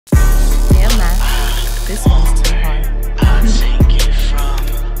This one's too hard. I'll take it from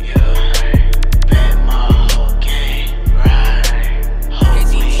you. Bet my whole game right. Hope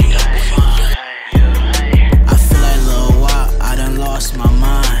we gon' find you. I feel like Lil Wop, I done lost my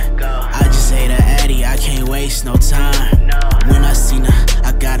mind. I just ate a Addy, I can't waste no time. When I seen her,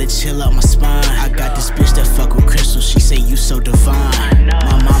 I gotta chill up my spine. I got this bitch that fuck with crystals, she say you so divine.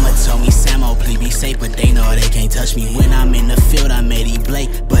 My mama told me, Samo, please be safe, but they know they can't touch me. When I'm in the field, I made it Blake,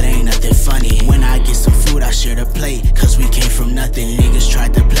 but ain't nothing funny. When I get some food, I share the plate, cause we came from nothing. Niggas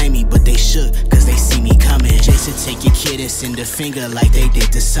tried to play me, but they shook, cause they see me coming. Jason, take your kid and send a finger like they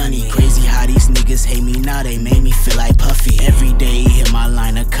did to Sonny. Crazy how these niggas hate me now, they made me feel like Puffy. Every day he hit my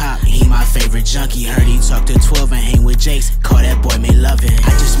line of cop, he my favorite junkie. Heard he talk to 12 and hang with Jace, call that boy me loving.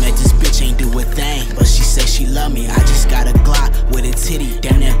 I just met this bitch, ain't do a thing, but she say she love me. I just got a Glock with a titty,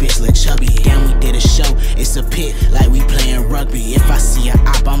 damn that bitch look chubby. Damn, we did a show, it's a pit, like we playing rugby. If I see a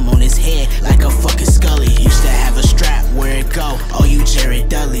op, I'm on his head like a fucking Scully. Used to have a strap, where it go? Oh, you Jared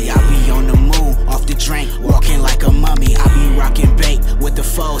Dudley. I be on the moon, off the drink, walking like a mummy. I be rocking bait with the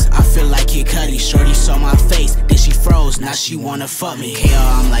foes, I feel like Kid Cudi. Shorty saw my face, then she froze, now she wanna fuck me. KR,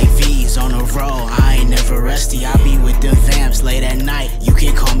 I'm like V's on the road, I ain't never rusty. I be with them vamps late at night, you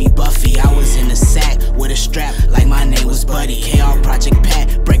can call me Buffy. I was in the sack with a strap, like my name was Buddy. KR Project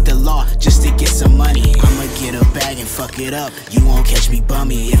Pat, break the law just to get some money. I'ma get a bag and fuck it up, you won't catch me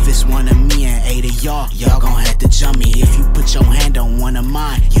bummy. If it's one of me and 8 of y'all gon' have to jump me. If you put your hand on one of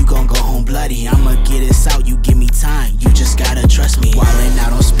mine, you gon' go home bloody. I'ma get this out, you give me time, you just gotta trust me. Wildin'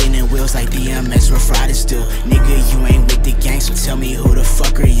 out on spinning wheels like DMX, we're Friday still. Nigga, you ain't with the gang, so tell me who the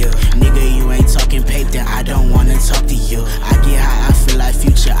fuck are you? Nigga, you ain't talking paper, then I don't wanna talk to you. I get high, I feel like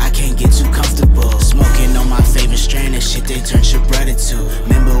Future, I can't get too comfortable. Smoking on my favorite strain, that shit they turned your brother to.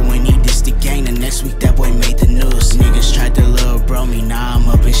 Remember when he dissed the gang, the next week that boy made the news. Niggas tried to little bro me, now I'm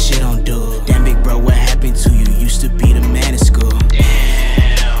up in